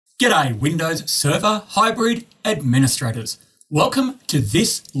G'day Windows Server Hybrid Administrators. Welcome to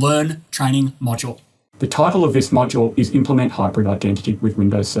this Learn training module. The title of this module is Implement Hybrid Identity with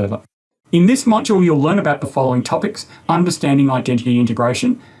Windows Server. In this module, you'll learn about the following topics: understanding identity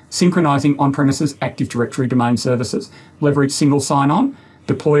integration, synchronizing on-premises Active Directory domain services, leverage single sign-on,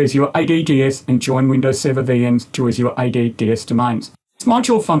 deploy Azure AD/DS and join Windows Server VMs to Azure AD/DS domains. This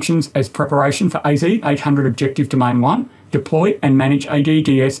module functions as preparation for AZ-800 Objective Domain 1, deploy and manage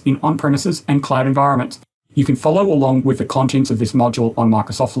AD/DS in on-premises and cloud environments. You can follow along with the contents of this module on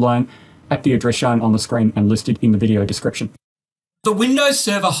Microsoft Learn at the address shown on the screen and listed in the video description. The Windows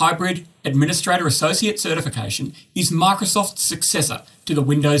Server Hybrid Administrator Associate certification is Microsoft's successor to the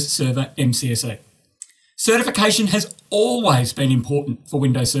Windows Server MCSE. Certification has always been important for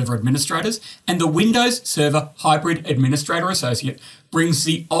Windows Server administrators, and the Windows Server Hybrid Administrator Associate brings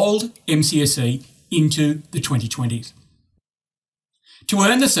the old MCSE into the 2020s. To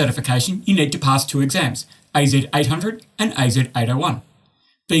earn the certification, you need to pass two exams, AZ-800 and AZ-801.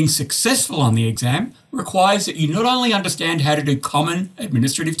 Being successful on the exam requires that you not only understand how to do common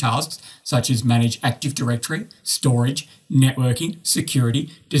administrative tasks, such as manage Active Directory, storage, networking, security,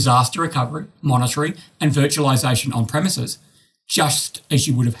 disaster recovery, monitoring, and virtualization on premises, just as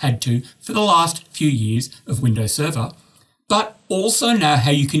you would have had to for the last few years of Windows Server, but also know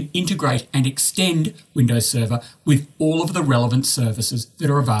how you can integrate and extend Windows Server with all of the relevant services that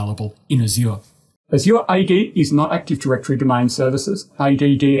are available in Azure. Azure AD is not Active Directory Domain Services,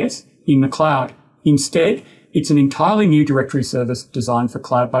 AD/DS, in the cloud. Instead, it's an entirely new directory service designed for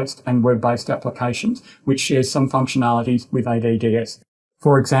cloud-based and web-based applications, which shares some functionalities with AD/DS.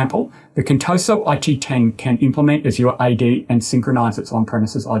 For example, the Contoso IT10 can implement Azure AD and synchronize its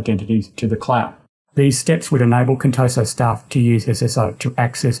on-premises identities to the cloud. These steps would enable Contoso staff to use SSO to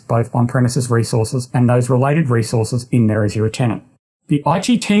access both on-premises resources and those related resources in their Azure tenant. The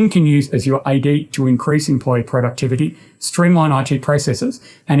IT team can use Azure AD to increase employee productivity, streamline IT processes,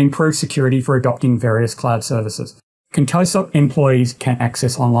 and improve security for adopting various cloud services. Contoso employees can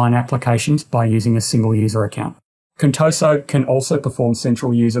access online applications by using a single user account. Contoso can also perform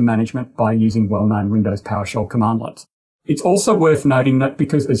central user management by using well-known Windows PowerShell commandlets. It's also worth noting that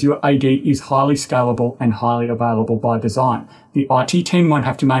because Azure AD is highly scalable and highly available by design, the IT team won't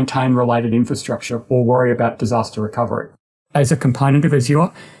have to maintain related infrastructure or worry about disaster recovery. As a component of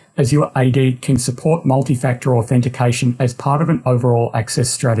Azure, Azure AD can support multi-factor authentication as part of an overall access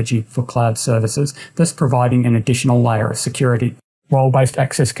strategy for cloud services, thus providing an additional layer of security. Role-based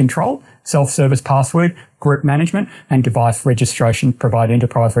access control, self-service password, group management, and device registration provide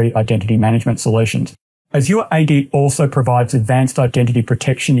enterprise-ready identity management solutions. Azure AD also provides advanced identity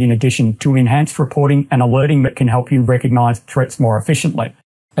protection in addition to enhanced reporting and alerting that can help you recognize threats more efficiently.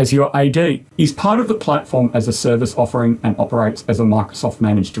 Azure AD is part of the platform as a service offering and operates as a Microsoft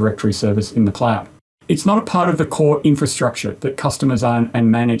managed directory service in the cloud. It's not a part of the core infrastructure that customers own and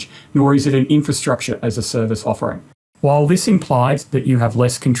manage, nor is it an infrastructure as a service offering. While this implies that you have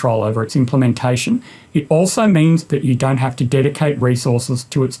less control over its implementation, it also means that you don't have to dedicate resources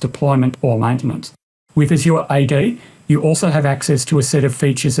to its deployment or maintenance. With Azure AD, you also have access to a set of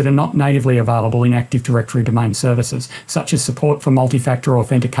features that are not natively available in Active Directory domain services, such as support for multi-factor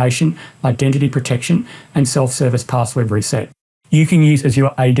authentication, identity protection, and self-service password reset. You can use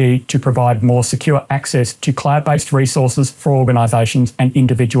Azure AD to provide more secure access to cloud-based resources for organizations and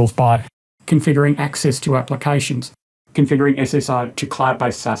individuals by configuring access to applications, configuring SSO to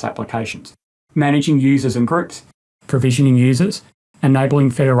cloud-based SaaS applications, managing users and groups, provisioning users, enabling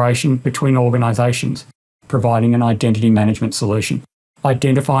federation between organizations, providing an identity management solution,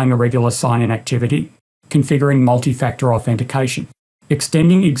 identifying irregular sign-in activity, configuring multi-factor authentication,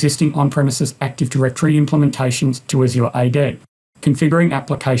 extending existing on-premises Active Directory implementations to Azure AD, configuring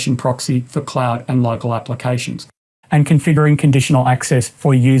application proxy for cloud and local applications, and configuring conditional access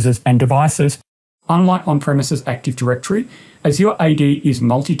for users and devices. Unlike on-premises Active Directory, Azure AD is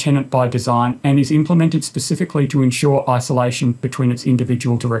multi-tenant by design and is implemented specifically to ensure isolation between its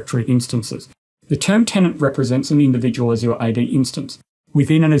individual directory instances. The term tenant represents an individual Azure AD instance.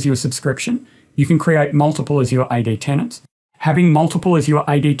 Within an Azure subscription, you can create multiple Azure AD tenants. Having multiple Azure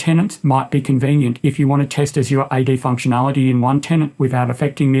AD tenants might be convenient if you want to test Azure AD functionality in one tenant without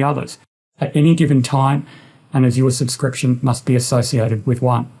affecting the others. At any given time, an Azure subscription must be associated with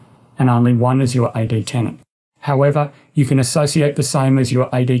one, and only one Azure AD tenant. However, you can associate the same Azure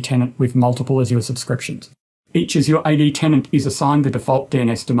AD tenant with multiple Azure subscriptions. Each Azure AD tenant is assigned the default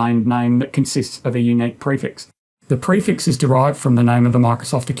DNS domain name that consists of a unique prefix. The prefix is derived from the name of the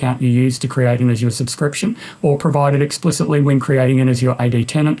Microsoft account you use to create an Azure subscription, or provided explicitly when creating an Azure AD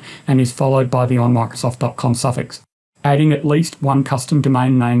tenant, and is followed by the onmicrosoft.com suffix. Adding at least one custom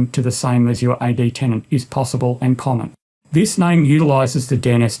domain name to the same Azure AD tenant is possible and common. This name utilizes the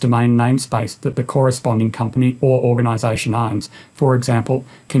DNS domain namespace that the corresponding company or organization owns, for example,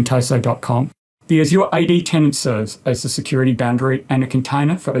 contoso.com. The Azure AD tenant serves as the security boundary and a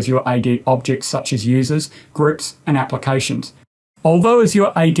container for Azure AD objects such as users, groups, and applications. Although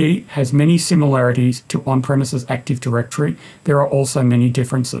Azure AD has many similarities to on-premises Active Directory, there are also many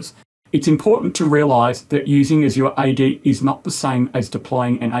differences. It's important to realize that using Azure AD is not the same as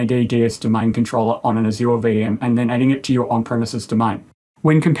deploying an AD-DS domain controller on an Azure VM and then adding it to your on-premises domain.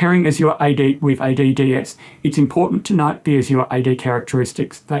 When comparing Azure AD with AD-DS, it's important to note the Azure AD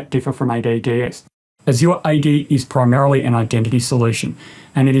characteristics that differ from AD-DS. Azure AD is primarily an identity solution,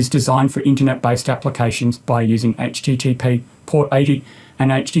 and it is designed for internet-based applications by using HTTP port 80 and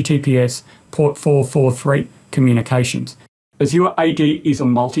HTTPS port 443 communications. Azure AD is a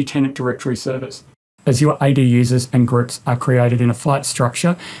multi-tenant directory service. Azure AD users and groups are created in a flat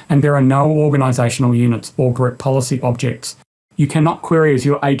structure, and there are no organizational units or group policy objects. You cannot query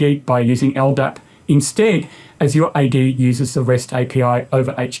Azure AD by using LDAP. Instead, Azure AD uses the REST API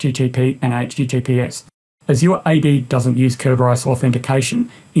over HTTP and HTTPS. Azure AD doesn't use Kerberos authentication.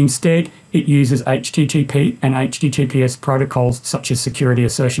 Instead, it uses HTTP and HTTPS protocols such as Security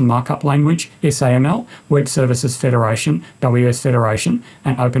Assertion Markup Language, SAML, Web Services Federation, WS Federation,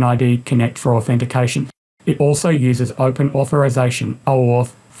 and OpenID Connect for authentication. It also uses Open Authorization,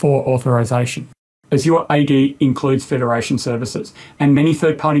 OAuth, for authorization. Azure AD includes federation services, and many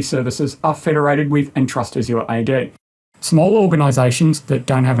third-party services are federated with and trust Azure AD. Small organizations that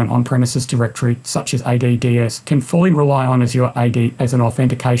don't have an on-premises directory, such as AD-DS, can fully rely on Azure AD as an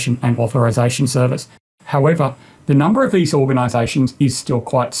authentication and authorization service. However, the number of these organizations is still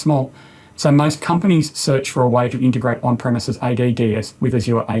quite small, so most companies search for a way to integrate on-premises AD-DS with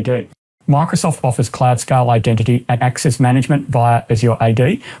Azure AD. Microsoft offers cloud-scale identity and access management via Azure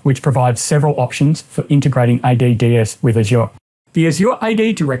AD, which provides several options for integrating AD-DS with Azure. The Azure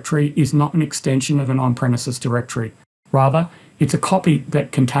AD directory is not an extension of an on-premises directory. Rather, it's a copy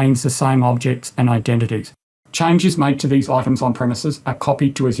that contains the same objects and identities. Changes made to these items on premises are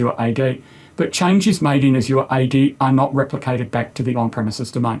copied to Azure AD, but changes made in Azure AD are not replicated back to the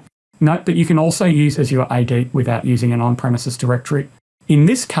on-premises domain. Note that you can also use Azure AD without using an on-premises directory. In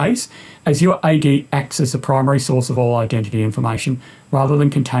this case, Azure AD acts as the primary source of all identity information, rather than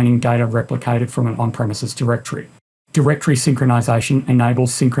containing data replicated from an on-premises directory. Directory synchronization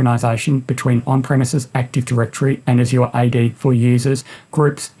enables synchronization between on-premises Active Directory and Azure AD for users,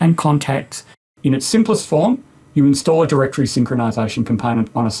 groups, and contacts. In its simplest form, you install a directory synchronization component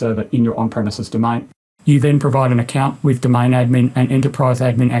on a server in your on-premises domain. You then provide an account with domain admin and enterprise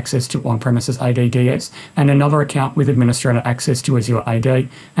admin access to on-premises AD-DS, and another account with administrator access to Azure AD,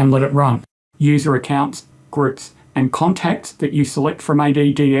 and let it run. User accounts, groups, and contacts that you select from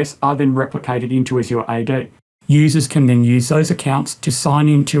AD-DS are then replicated into Azure AD. Users can then use those accounts to sign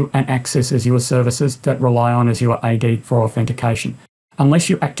into and access Azure services that rely on Azure AD for authentication. Unless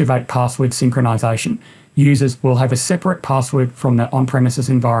you activate password synchronization, users will have a separate password from their on-premises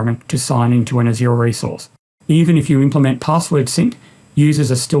environment to sign into an Azure resource. Even if you implement password sync,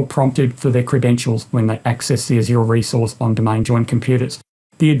 users are still prompted for their credentials when they access the Azure resource on domain-joined computers.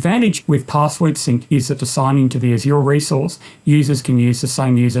 The advantage with password sync is that to sign into the Azure resource, users can use the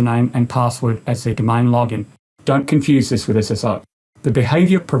same username and password as their domain login. Don't confuse this with SSO. The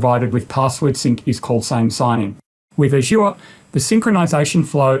behavior provided with password sync is called same sign-in. With Azure, the synchronization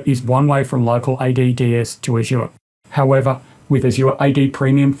flow is one way from local AD-DS to Azure. However, with Azure AD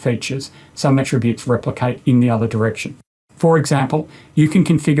Premium features, some attributes replicate in the other direction. For example, you can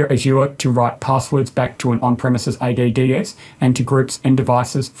configure Azure to write passwords back to an on-premises AD-DS and to groups and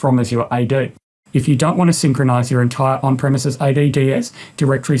devices from Azure AD. If you don't want to synchronize your entire on-premises AD-DS,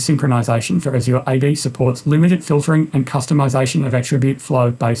 directory synchronization for Azure AD supports limited filtering and customization of attribute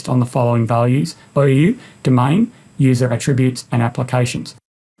flow based on the following values: OU, domain, user attributes, and applications.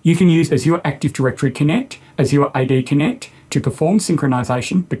 You can use Azure Active Directory Connect, Azure AD Connect, to perform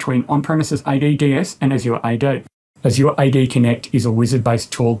synchronization between on-premises AD-DS and Azure AD. Azure AD Connect is a wizard-based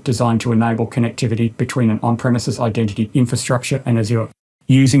tool designed to enable connectivity between an on-premises identity infrastructure and Azure.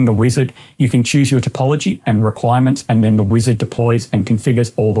 Using the wizard, you can choose your topology and requirements, and then the wizard deploys and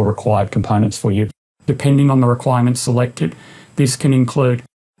configures all the required components for you. Depending on the requirements selected, this can include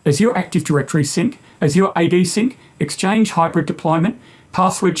Azure Active Directory Sync, Azure AD Sync, Exchange Hybrid Deployment,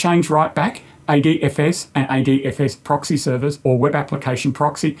 Password Change Writeback, ADFS and ADFS proxy servers or Web Application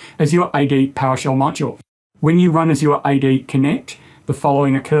Proxy, Azure AD PowerShell module. When you run Azure AD Connect, the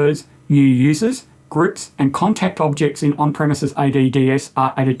following occurs: new users, groups, and contact objects in on-premises AD-DS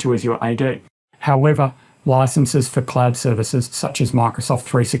are added to Azure AD. However, licenses for cloud services such as Microsoft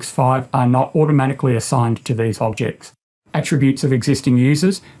 365 are not automatically assigned to these objects. Attributes of existing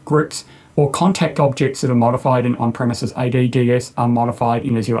users, groups, or contact objects that are modified in on-premises AD/DS are modified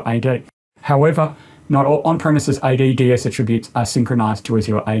in Azure AD. However, not all on-premises AD/DS attributes are synchronized to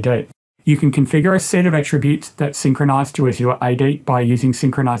Azure AD. You can configure a set of attributes that synchronize to Azure AD by using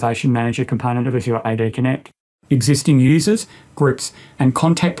Synchronization Manager component of Azure AD Connect. Existing users, groups, and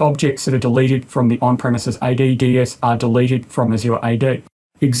contact objects that are deleted from the on-premises AD/DS are deleted from Azure AD.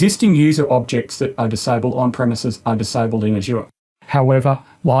 Existing user objects that are disabled on-premises are disabled in Azure. However,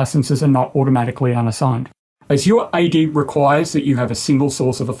 licenses are not automatically unassigned. Azure AD requires that you have a single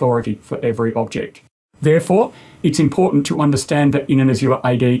source of authority for every object. Therefore, it's important to understand that in an Azure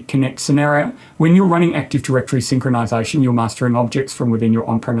AD Connect scenario, when you're running Active Directory synchronization, you're mastering objects from within your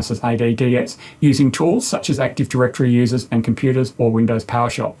on-premises AD/DS using tools such as Active Directory users and computers or Windows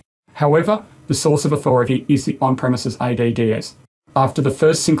PowerShell. However, the source of authority is the on-premises AD/DS. After the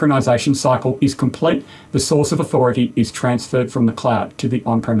first synchronization cycle is complete, the source of authority is transferred from the cloud to the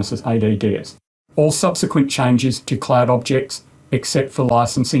on-premises AD/DS. All subsequent changes to cloud objects, except for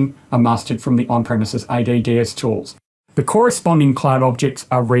licensing, are mastered from the on-premises AD/DS tools. The corresponding cloud objects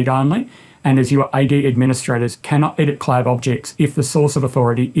are read-only, and Azure AD administrators cannot edit cloud objects if the source of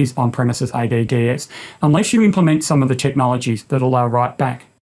authority is on-premises AD/DS, unless you implement some of the technologies that allow write back.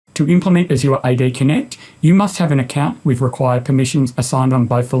 To implement Azure AD Connect, you must have an account with required permissions assigned on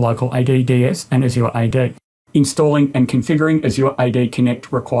both the local AD/DS and Azure AD. Installing and configuring Azure AD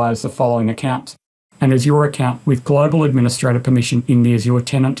Connect requires the following accounts: an Azure account with global administrator permission in the Azure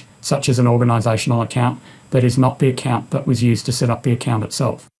tenant, such as an organizational account that is not the account that was used to set up the account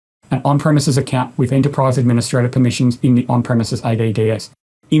itself. An on-premises account with enterprise administrator permissions in the on-premises AD/DS.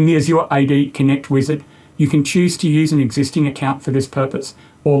 In the Azure AD Connect wizard, you can choose to use an existing account for this purpose,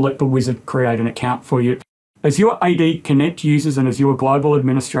 or let the wizard create an account for you. Azure AD Connect uses an Azure Global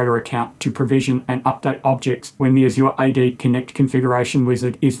Administrator account to provision and update objects when the Azure AD Connect configuration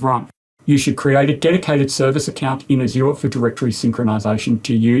wizard is run. You should create a dedicated service account in Azure for directory synchronization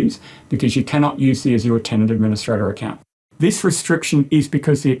to use, because you cannot use the Azure Tenant Administrator account. This restriction is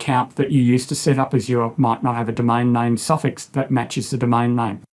because the account that you use to set up Azure might not have a domain name suffix that matches the domain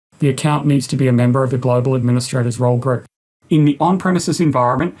name. The account needs to be a member of the Global Administrators role group. In the on-premises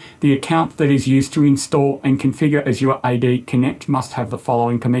environment, the account that is used to install and configure Azure AD Connect must have the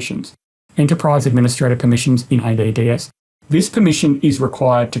following permissions: Enterprise Administrator permissions in AD/DS. This permission is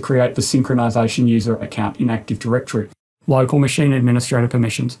required to create the synchronization user account in Active Directory. Local Machine Administrator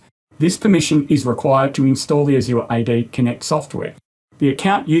permissions. This permission is required to install the Azure AD Connect software. The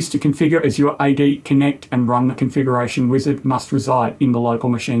account used to configure Azure AD Connect and run the configuration wizard must reside in the local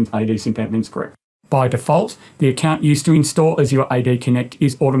machine's AD Sync Admins group. By default, the account used to install Azure AD Connect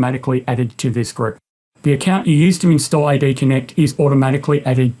is automatically added to this group. The account you use to install AD Connect is automatically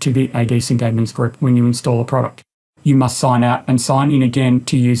added to the AD Sync Admins group when you install a product. You must sign out and sign in again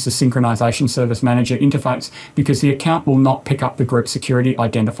to use the Synchronization Service Manager interface, because the account will not pick up the Group Security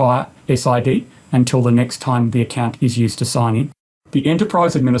Identifier, SID, until the next time the account is used to sign in. The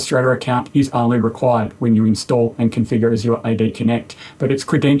Enterprise Administrator account is only required when you install and configure Azure AD Connect, but its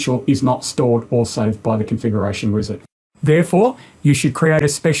credential is not stored or saved by the configuration wizard. Therefore, you should create a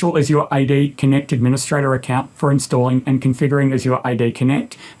special Azure AD Connect Administrator account for installing and configuring Azure AD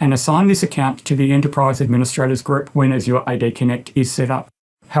Connect, and assign this account to the Enterprise Administrators group when Azure AD Connect is set up.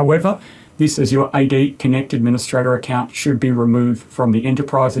 However, this Azure AD Connect Administrator account should be removed from the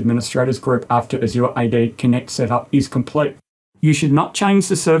Enterprise Administrators group after Azure AD Connect setup is complete. You should not change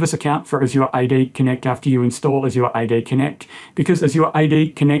the service account for Azure AD Connect after you install Azure AD Connect, because Azure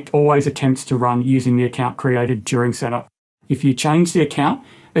AD Connect always attempts to run using the account created during setup. If you change the account,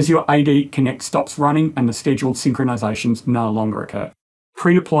 Azure AD Connect stops running and the scheduled synchronizations no longer occur.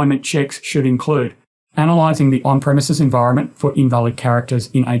 Pre-deployment checks should include analyzing the on-premises environment for invalid characters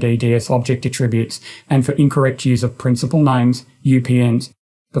in AD/DS object attributes and for incorrect use of principal names, UPNs,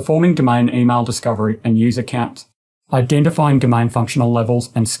 performing domain email discovery and user counts, identifying domain functional levels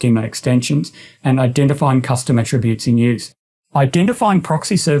and schema extensions, and identifying custom attributes in use. Identifying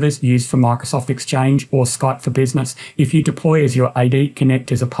proxy servers used for Microsoft Exchange or Skype for Business if you deploy Azure AD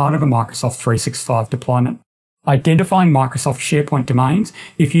Connect as a part of a Microsoft 365 deployment. Identifying Microsoft SharePoint domains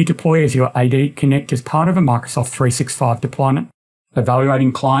if you deploy Azure AD Connect as part of a Microsoft 365 deployment.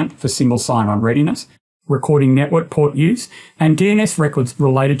 Evaluating client for single sign-on readiness. Recording network port use, and DNS records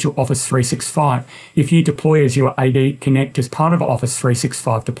related to Office 365 if you deploy Azure AD Connect as part of an Office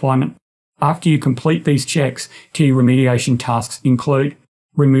 365 deployment. After you complete these checks, key remediation tasks include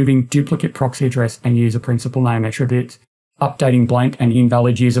removing duplicate proxy address and user principal name attributes, updating blank and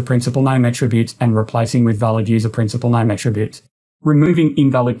invalid user principal name attributes and replacing with valid user principal name attributes, removing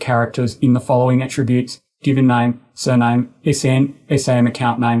invalid characters in the following attributes: given name, surname, SN, SAM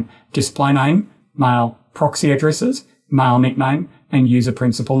account name, display name, mail, proxy addresses, mail nickname, and user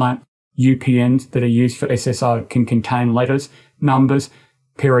principal name. UPNs that are used for SSO can contain letters, numbers,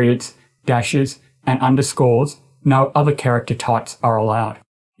 periods, dashes, and underscores. No other character types are allowed.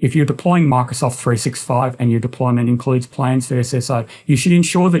 If you're deploying Microsoft 365 and your deployment includes plans for SSO, you should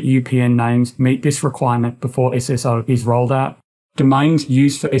ensure that UPN names meet this requirement before SSO is rolled out. Domains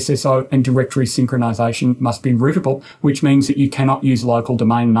used for SSO and directory synchronization must be rootable, which means that you cannot use local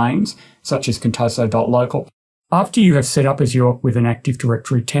domain names, such as contoso.local. After you have set up Azure with an Active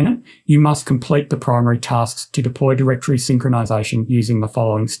Directory tenant, you must complete the primary tasks to deploy directory synchronization using the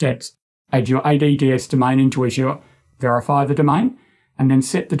following steps. Add your AD/DS domain into Azure, verify the domain, and then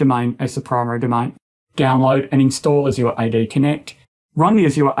set the domain as the primary domain. Download and install Azure AD Connect. Run the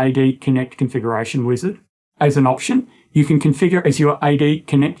Azure AD Connect configuration wizard. As an option, you can configure Azure AD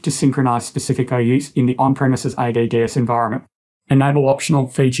Connect to synchronize specific OUs in the on-premises AD/DS environment. Enable optional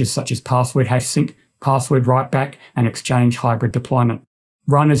features such as password hash sync, password write-back, and Exchange hybrid deployment.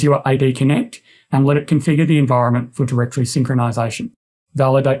 Run Azure AD Connect and let it configure the environment for directory synchronization.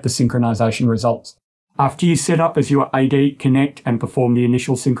 Validate the synchronization results. After you set up Azure AD Connect and perform the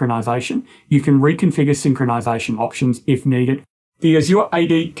initial synchronization, you can reconfigure synchronization options if needed. The Azure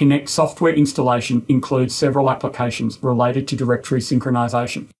AD Connect software installation includes several applications related to directory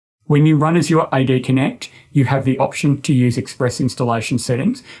synchronization. When you run Azure AD Connect, you have the option to use Express installation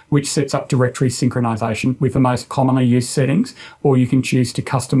settings, which sets up directory synchronization with the most commonly used settings, or you can choose to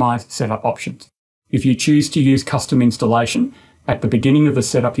customize setup options. If you choose to use custom installation, at the beginning of the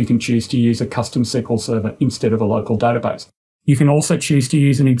setup, you can choose to use a custom SQL server instead of a local database. You can also choose to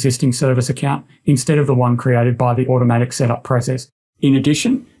use an existing service account instead of the one created by the automatic setup process. In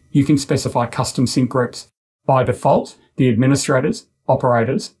addition, you can specify custom sync groups. By default, the administrators,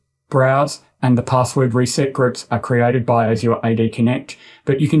 operators, browse, and the password reset groups are created by Azure AD Connect,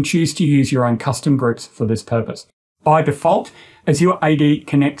 but you can choose to use your own custom groups for this purpose. By default, Azure AD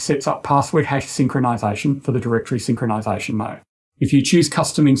Connect sets up password hash synchronization for the directory synchronization mode. If you choose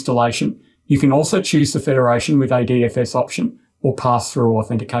custom installation, you can also choose the federation with ADFS option or pass-through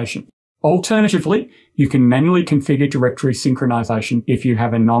authentication. Alternatively, you can manually configure directory synchronization if you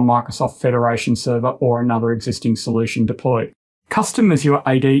have a non-Microsoft Federation server or another existing solution deployed. Custom Azure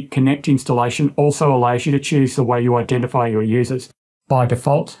AD Connect installation also allows you to choose the way you identify your users. By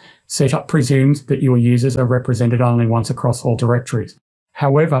default, setup presumes that your users are represented only once across all directories.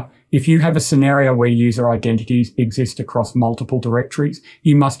 However, if you have a scenario where user identities exist across multiple directories,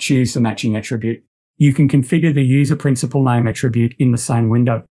 you must choose the matching attribute. You can configure the user principal name attribute in the same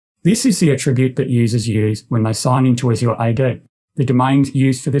window. This is the attribute that users use when they sign into Azure AD. The domains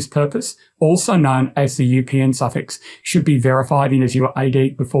used for this purpose, also known as the UPN suffix, should be verified in Azure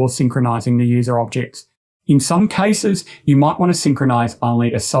AD before synchronizing the user objects. In some cases, you might want to synchronize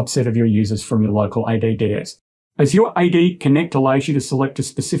only a subset of your users from your local AD/DS. Azure AD Connect allows you to select a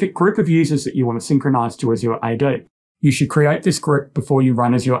specific group of users that you want to synchronize to Azure AD. You should create this group before you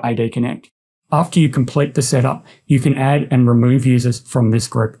run Azure AD Connect. After you complete the setup, you can add and remove users from this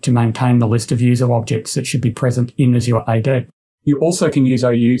group to maintain the list of user objects that should be present in Azure AD. You also can use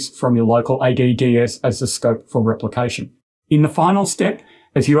OUs from your local AD/DS as the scope for replication. In the final step,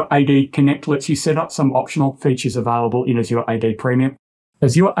 Azure AD Connect lets you set up some optional features available in Azure AD Premium.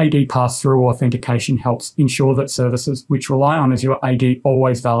 Azure AD pass-through authentication helps ensure that services which rely on Azure AD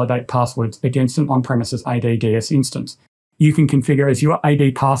always validate passwords against an on-premises AD/DS instance. You can configure Azure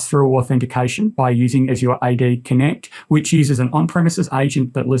AD pass-through authentication by using Azure AD Connect, which uses an on-premises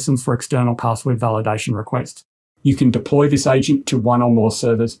agent that listens for external password validation requests. You can deploy this agent to one or more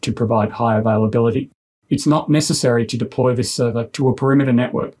servers to provide high availability. It's not necessary to deploy this server to a perimeter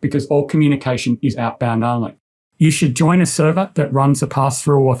network because all communication is outbound only. You should join a server that runs a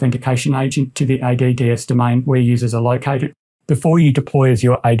pass-through authentication agent to the AD/DS domain where users are located. Before you deploy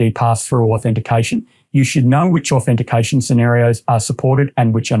Azure AD pass-through authentication, you should know which authentication scenarios are supported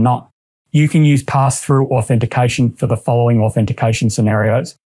and which are not. You can use pass-through authentication for the following authentication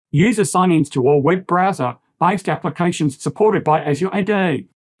scenarios. User sign-ins to all web browser-based applications supported by Azure AD.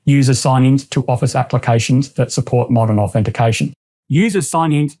 User sign-ins to Office applications that support modern authentication. User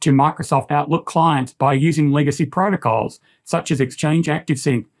sign-ins to Microsoft Outlook clients by using legacy protocols, such as Exchange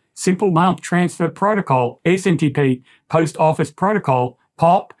ActiveSync, Simple Mail Transfer Protocol, SMTP, Post Office Protocol,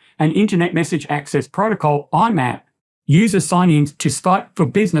 POP, and Internet Message Access Protocol, IMAP. User sign-ins to Skype for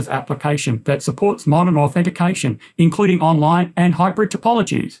Business application that supports modern authentication, including online and hybrid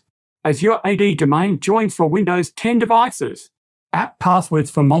topologies. Azure AD domain joins for Windows 10 devices. App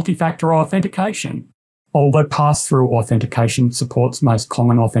passwords for multi-factor authentication. Although pass-through authentication supports most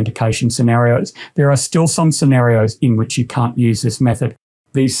common authentication scenarios, there are still some scenarios in which you can't use this method.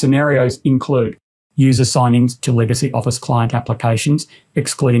 These scenarios include user sign-ins to legacy Office client applications,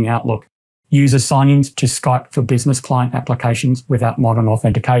 excluding Outlook, user sign-ins to Skype for business client applications without modern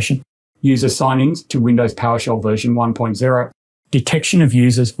authentication, user sign-ins to Windows PowerShell version 1.0, detection of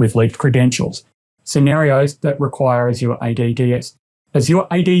users with leaked credentials, scenarios that require Azure AD-DS. Azure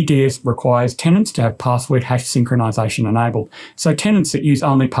AD-DS requires tenants to have password hash synchronization enabled, so tenants that use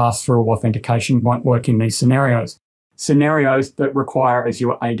only pass-through authentication won't work in these scenarios. Scenarios that require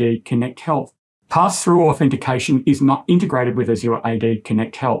Azure AD Connect Health. Pass-through authentication is not integrated with Azure AD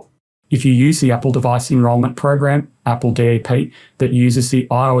Connect Health. If you use the Apple Device Enrollment Program, Apple DEP, that uses the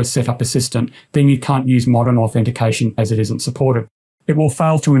iOS Setup Assistant, then you can't use modern authentication as it isn't supported. It will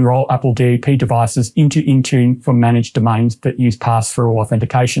fail to enroll Apple DEP devices into Intune for managed domains that use pass-through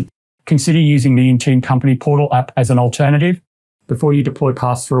authentication. Consider using the Intune Company Portal app as an alternative. Before you deploy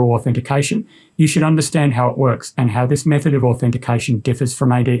pass-through authentication, you should understand how it works and how this method of authentication differs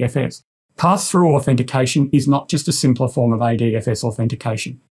from ADFS. Pass-through authentication is not just a simpler form of ADFS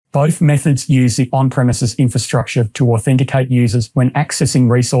authentication. Both methods use the on-premises infrastructure to authenticate users when accessing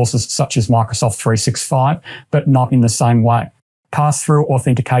resources such as Microsoft 365, but not in the same way. Pass-through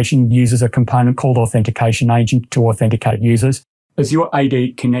authentication uses a component called Authentication Agent to authenticate users. Azure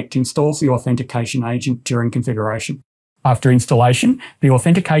AD Connect installs the Authentication Agent during configuration. After installation, the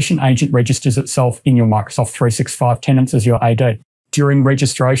Authentication Agent registers itself in your Microsoft 365 tenants Azure AD. During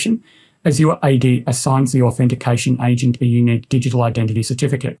registration, Azure AD assigns the Authentication Agent a unique digital identity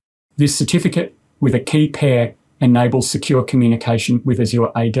certificate. This certificate, with a key pair, enables secure communication with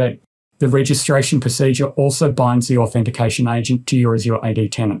Azure AD. The registration procedure also binds the Authentication Agent to your Azure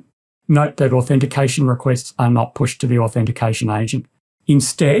AD tenant. Note that authentication requests are not pushed to the Authentication Agent.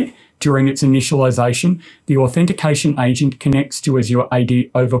 Instead, during its initialization, the Authentication Agent connects to Azure AD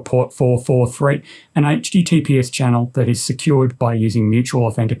over port 443, an HTTPS channel that is secured by using mutual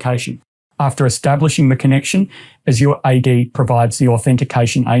authentication. After establishing the connection, Azure AD provides the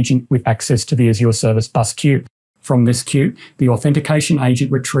Authentication Agent with access to the Azure Service Bus queue. From this queue, the Authentication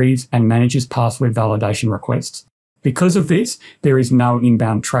Agent retrieves and manages password validation requests. Because of this, there is no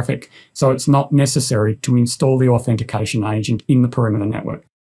inbound traffic, so it's not necessary to install the Authentication Agent in the perimeter network.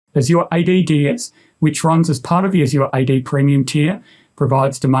 Azure AD-DS, which runs as part of the Azure AD Premium tier,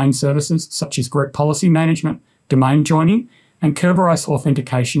 provides domain services such as group policy management, domain joining, and Kerberos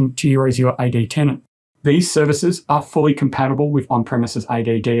authentication to your Azure AD tenant. These services are fully compatible with on-premises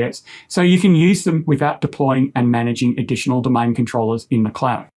AD-DS, so you can use them without deploying and managing additional domain controllers in the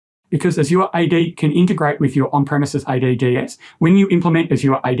cloud. Because Azure AD can integrate with your on-premises AD-DS, when you implement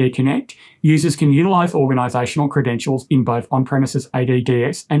Azure AD Connect, users can utilize organizational credentials in both on-premises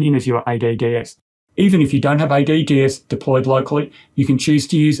AD-DS and in Azure AD-DS. Even if you don't have AD-DS deployed locally, you can choose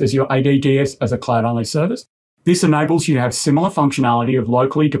to use Azure AD-DS as a cloud-only service. This enables you to have similar functionality of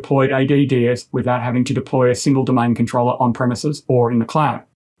locally deployed AD-DS without having to deploy a single domain controller on-premises or in the cloud.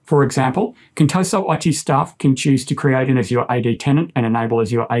 For example, Contoso IT staff can choose to create an Azure AD tenant and enable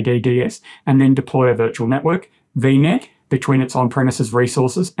Azure AD-DS, and then deploy a virtual network, VNet, between its on-premises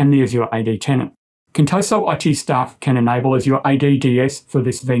resources and the Azure AD tenant. Contoso IT staff can enable Azure AD-DS for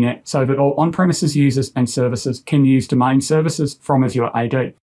this VNet so that all on-premises users and services can use domain services from Azure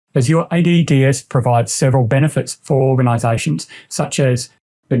AD. Azure AD-DS provides several benefits for organizations, such as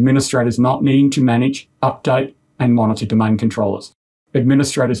administrators not needing to manage, update, and monitor domain controllers.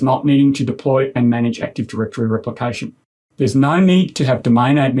 Administrators not needing to deploy and manage Active Directory replication. There's no need to have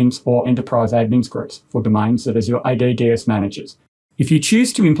domain admins or enterprise admins groups for domains that Azure AD-DS manages. If you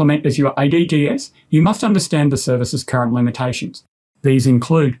choose to implement Azure AD-DS, you must understand the service's current limitations. These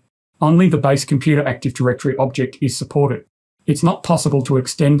include only the base computer Active Directory object is supported. It's not possible to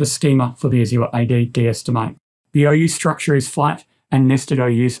extend the schema for the Azure AD-DS domain. The OU structure is flat, and nested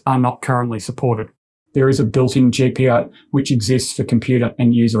OUs are not currently supported. There is a built-in GPO, which exists for computer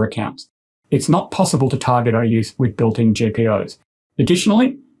and user accounts. It's not possible to target OUs with built-in GPOs.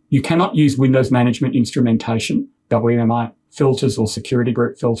 Additionally, you cannot use Windows Management Instrumentation, WMI, filters or security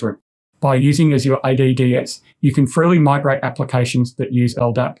group filtering. By using Azure AD-DS, you can freely migrate applications that use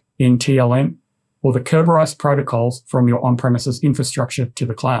LDAP, NTLM, or the Kerberos protocols from your on-premises infrastructure to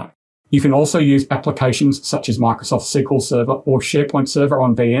the cloud. You can also use applications such as Microsoft SQL Server or SharePoint Server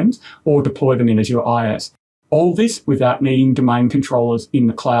on VMs, or deploy them in Azure IaaS. All this without needing domain controllers in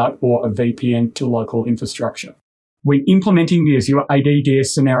the cloud or a VPN to local infrastructure. When implementing the Azure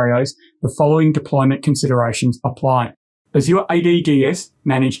AD-DS scenarios, the following deployment considerations apply. Azure ADDS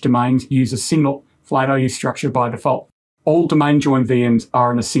managed domains use a single flat OU structure by default. All domain join VMs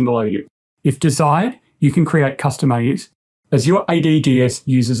are in a single OU. If desired, you can create custom OUs. Azure ADDS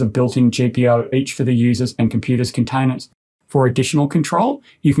uses a built-in GPO each for the users and computers containers. For additional control,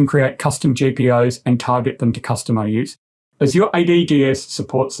 you can create custom GPOs and target them to custom OUs. Azure ADDS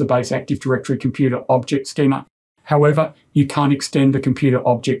supports the base Active Directory computer object schema. However, you can't extend the computer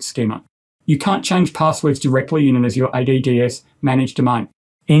object schema. You can't change passwords directly in an Azure ADDS managed domain.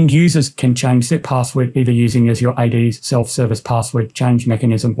 End users can change their password either using Azure AD's self-service password change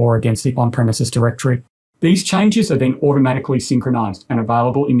mechanism or against the on-premises directory. These changes are then automatically synchronized and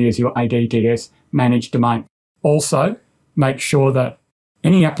available in the Azure ADDS managed domain. Also, make sure that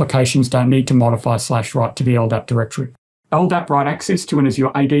any applications don't need to modify /write to the LDAP directory. LDAP write access to an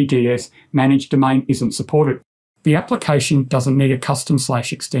Azure ADDS managed domain isn't supported. The application doesn't need a custom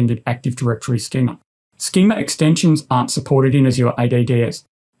 /extended Active Directory schema. Schema extensions aren't supported in Azure ADDS.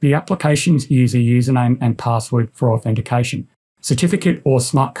 The applications use a username and password for authentication. Certificate or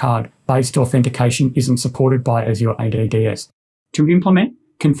smart card-based authentication isn't supported by Azure ADDS. To implement,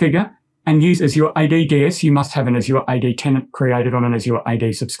 configure, and use Azure ADDS, you must have an Azure AD tenant created on an Azure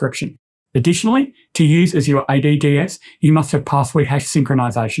AD subscription. Additionally, to use Azure ADDS, you must have password hash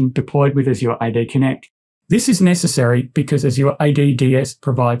synchronization deployed with Azure AD Connect. This is necessary because Azure ADDS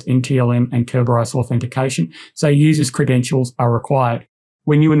provides NTLM and Kerberos authentication, so users' credentials are required.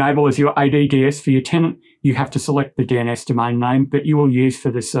 When you enable Azure ADDS for your tenant, you have to select the DNS domain name that you will use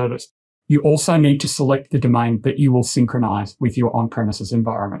for this service. You also need to select the domain that you will synchronize with your on-premises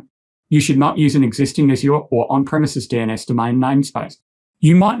environment. You should not use an existing Azure or on-premises DNS domain namespace.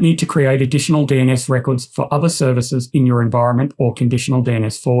 You might need to create additional DNS records for other services in your environment or conditional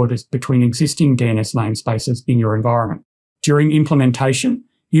DNS forwarders between existing DNS namespaces in your environment. During implementation,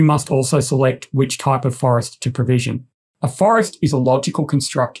 you must also select which type of forest to provision. A forest is a logical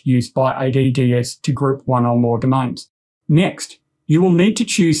construct used by ADDS to group one or more domains. Next, you will need to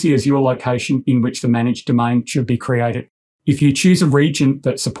choose the Azure location in which the managed domain should be created. If you choose a region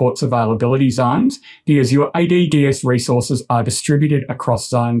that supports availability zones, the Azure ADDS resources are distributed across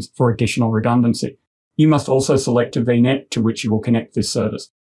zones for additional redundancy. You must also select a VNet to which you will connect this service.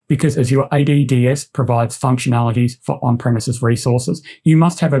 Because Azure ADDS provides functionalities for on-premises resources, you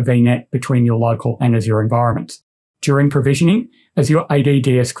must have a VNet between your local and Azure environments. During provisioning, Azure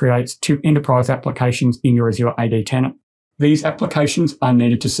ADDS creates two enterprise applications in your Azure AD tenant. These applications are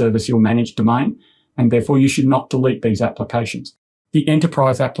needed to service your managed domain, and therefore you should not delete these applications. The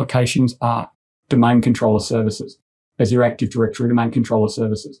enterprise applications are Domain Controller Services, Azure Active Directory Domain Controller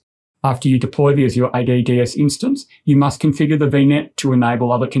Services. After you deploy the Azure ADDS instance, you must configure the VNet to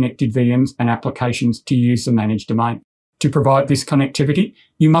enable other connected VMs and applications to use the managed domain. To provide this connectivity,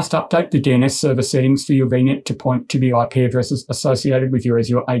 you must update the DNS server settings for your VNet to point to the IP addresses associated with your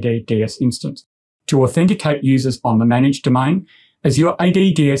Azure ADDS instance. To authenticate users on the managed domain, Azure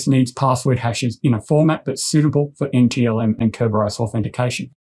ADDS needs password hashes in a format that's suitable for NTLM and Kerberos authentication.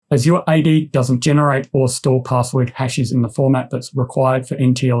 Azure AD doesn't generate or store password hashes in the format that's required for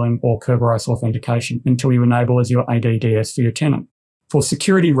NTLM or Kerberos authentication until you enable Azure ADDS for your tenant. For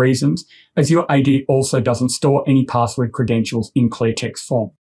security reasons, Azure AD also doesn't store any password credentials in clear text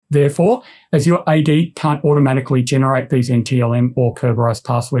form. Therefore, Azure AD can't automatically generate these NTLM or Kerberos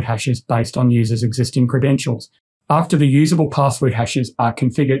password hashes based on users' existing credentials. After the usable password hashes are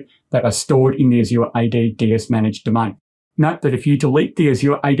configured that are stored in the Azure ADDS managed domain. Note that if you delete the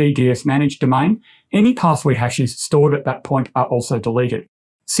Azure ADDS managed domain, any password hashes stored at that point are also deleted.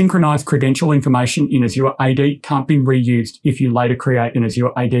 Synchronized credential information in Azure AD can't be reused if you later create an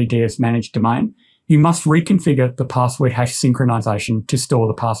Azure ADDS managed domain. You must reconfigure the password hash synchronization to store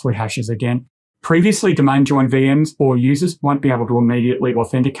the password hashes again. Previously domain joined VMs or users won't be able to immediately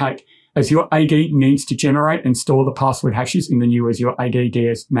authenticate. Azure AD needs to generate and store the password hashes in the new Azure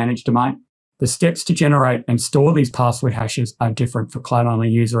ADDS managed domain. The steps to generate and store these password hashes are different for cloud-only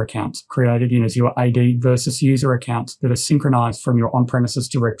user accounts created in Azure AD versus user accounts that are synchronized from your on-premises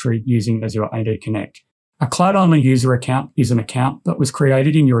directory using Azure AD Connect. A cloud-only user account is an account that was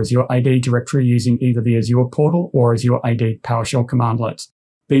created in your Azure AD directory using either the Azure portal or Azure AD PowerShell commandlets.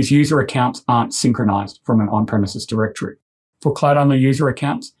 These user accounts aren't synchronized from an on-premises directory. For cloud-only user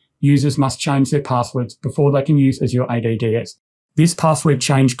accounts, users must change their passwords before they can use Azure ADDS. This password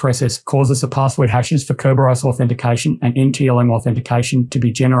change process causes the password hashes for Kerberos authentication and NTLM authentication to be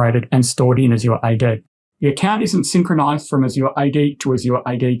generated and stored in Azure AD. The account isn't synchronized from Azure AD to Azure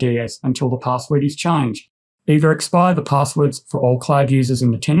ADDS until the password is changed. Either expire the passwords for all cloud users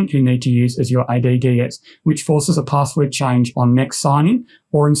in the tenant who need to use Azure ADDS, which forces a password change on next sign-in,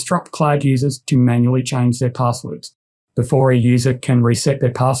 or instruct cloud users to manually change their passwords. Before a user can reset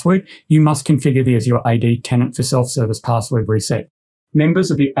their password, you must configure the Azure AD tenant for self-service password reset. Members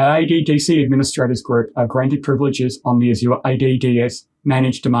of the AADDC Administrators Group are granted privileges on the Azure ADDS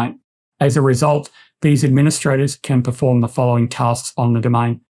managed domain. As a result, these administrators can perform the following tasks on the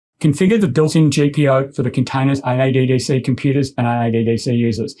domain. Configure the built-in GPO for the containers AADDC computers and AADDC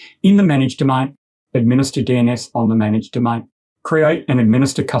users in the managed domain. Administer DNS on the managed domain. Create and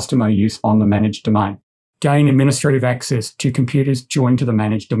administer customer use on the managed domain. Gain administrative access to computers joined to the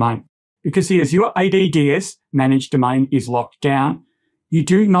managed domain. Because the Azure ADDS managed domain is locked down, you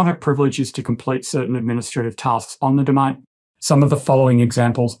do not have privileges to complete certain administrative tasks on the domain. Some of the following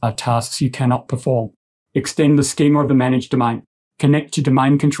examples are tasks you cannot perform. Extend the schema of the managed domain. Connect to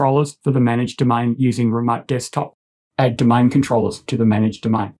domain controllers for the managed domain using remote desktop. Add domain controllers to the managed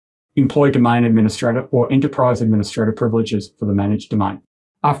domain. Employ domain administrator or enterprise administrator privileges for the managed domain.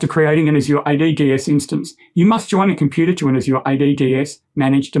 After creating an Azure ADDS instance, you must join a computer to an Azure ADDS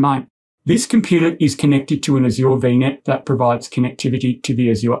managed domain. This computer is connected to an Azure VNet that provides connectivity to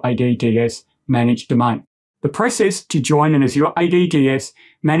the Azure ADDS managed domain. The process to join an Azure ADDS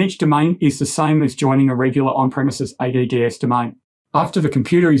managed domain is the same as joining a regular on-premises ADDS domain. After the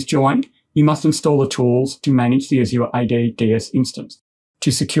computer is joined, you must install the tools to manage the Azure ADDS instance.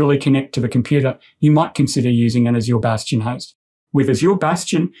 To securely connect to the computer, you might consider using an Azure Bastion host. With Azure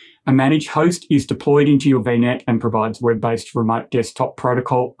Bastion, a managed host is deployed into your VNet and provides web-based remote desktop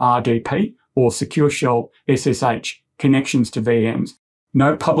protocol RDP or secure shell SSH connections to VMs.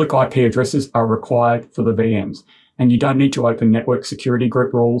 No public IP addresses are required for the VMs, and you don't need to open network security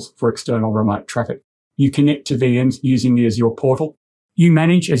group rules for external remote traffic. You connect to VMs using the Azure portal. You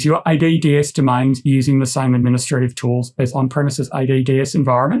manage Azure ADDS domains using the same administrative tools as on-premises ADDS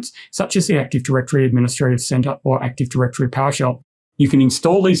environments, such as the Active Directory Administrative Center or Active Directory PowerShell. You can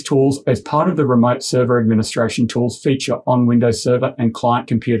install these tools as part of the Remote Server Administration Tools feature on Windows Server and client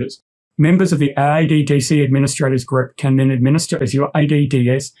computers. Members of the AADDC Administrators Group can then administer Azure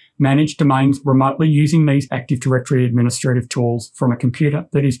ADDS managed domains remotely using these Active Directory Administrative tools from a computer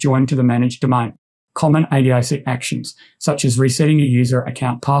that is joined to the managed domain. Common ADAC actions, such as resetting a user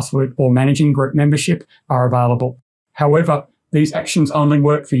account password or managing group membership, are available. However, these actions only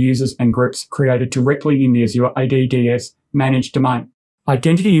work for users and groups created directly in the Azure ADDS managed domain.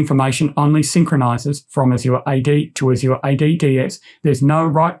 Identity information only synchronizes from Azure AD to Azure ADDS. There's no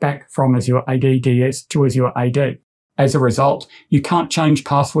write back from Azure ADDS to Azure AD. As a result, you can't change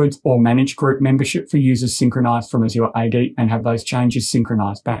passwords or manage group membership for users synchronized from Azure AD and have those changes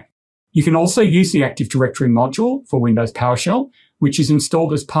synchronized back. You can also use the Active Directory module for Windows PowerShell, which is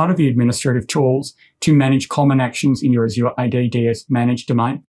installed as part of the administrative tools to manage common actions in your Azure ADDS managed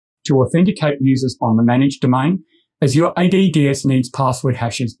domain. To authenticate users on the managed domain, Azure ADDS needs password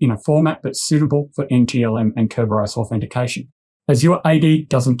hashes in a format that's suitable for NTLM and Kerberos authentication. Azure AD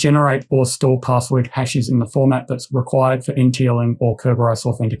doesn't generate or store password hashes in the format that's required for NTLM or Kerberos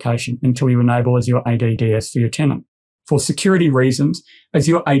authentication until you enable Azure ADDS for your tenant. For security reasons,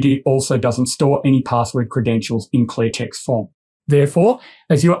 Azure AD also doesn't store any password credentials in clear text form. Therefore,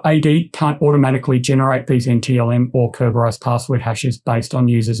 Azure AD can't automatically generate these NTLM or Kerberos password hashes based on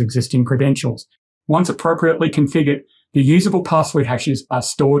users' existing credentials. Once appropriately configured, the usable password hashes are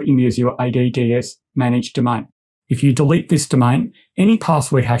stored in the Azure ADDS managed domain. If you delete this domain, any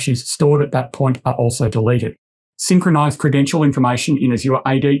password hashes stored at that point are also deleted. Synchronized credential information in Azure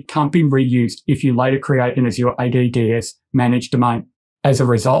AD can't be reused if you later create an Azure ADDS managed domain. As a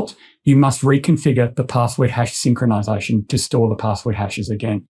result, you must reconfigure the password hash synchronization to store the password hashes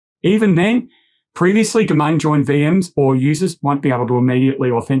again. Even then, previously domain-joined VMs or users won't be able to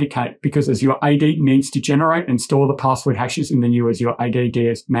immediately authenticate because Azure AD needs to generate and store the password hashes in the new Azure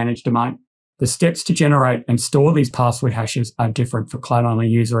ADDS managed domain. The steps to generate and store these password hashes are different for cloud-only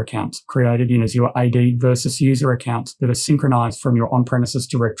user accounts created in Azure AD versus user accounts that are synchronized from your on-premises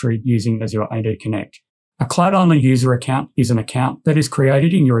directory using Azure AD Connect. A cloud-only user account is an account that is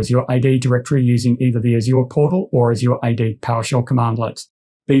created in your Azure AD directory using either the Azure portal or Azure AD PowerShell commandlets.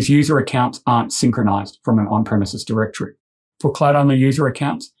 These user accounts aren't synchronized from an on-premises directory. For cloud-only user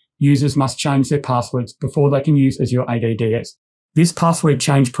accounts, users must change their passwords before they can use Azure ADDS. This password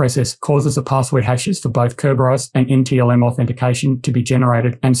change process causes the password hashes for both Kerberos and NTLM authentication to be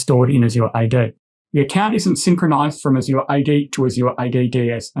generated and stored in Azure AD. The account isn't synchronized from Azure AD to Azure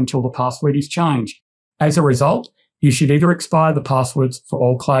ADDS until the password is changed. As a result, you should either expire the passwords for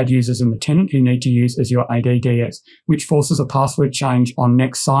all cloud users in the tenant who need to use Azure ADDS, which forces a password change on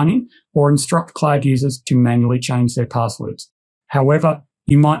next sign-in, or instruct cloud users to manually change their passwords. However,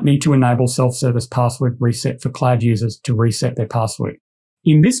 you might need to enable self-service password reset for cloud users to reset their password.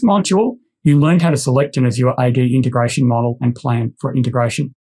 In this module, You learned how to select an Azure AD integration model and plan for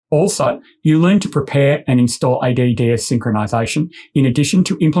integration. Also, you learned to prepare and install AD-DS synchronization, in addition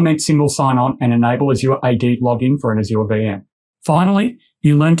to implement single sign-on and enable Azure AD login for an Azure VM. Finally,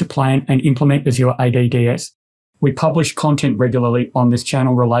 you learned to plan and implement Azure AD-DS. We publish content regularly on this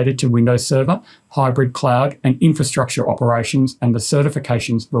channel related to Windows Server, hybrid cloud, and infrastructure operations and the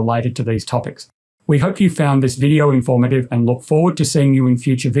certifications related to these topics. We hope you found this video informative and look forward to seeing you in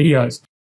future videos.